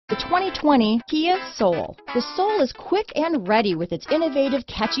The 2020 Kia Soul. The Soul is quick and ready with its innovative,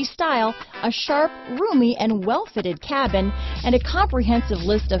 catchy style, a sharp, roomy, and well-fitted cabin, and a comprehensive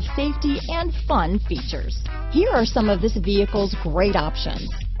list of safety and fun features. Here are some of this vehicle's great options: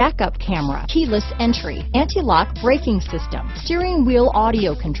 backup camera, keyless entry, anti-lock braking system, steering wheel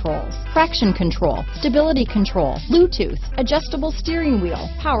audio controls, traction control, stability control, Bluetooth, adjustable steering wheel,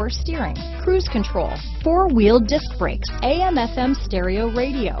 power steering, cruise control, four-wheel disc brakes, AM/FM stereo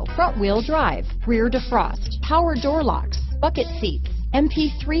radio, front-wheel drive, rear defrost, power door locks, bucket seats,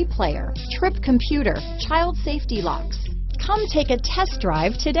 MP3 player, trip computer, child safety locks. Come take a test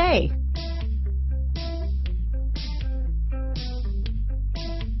drive today.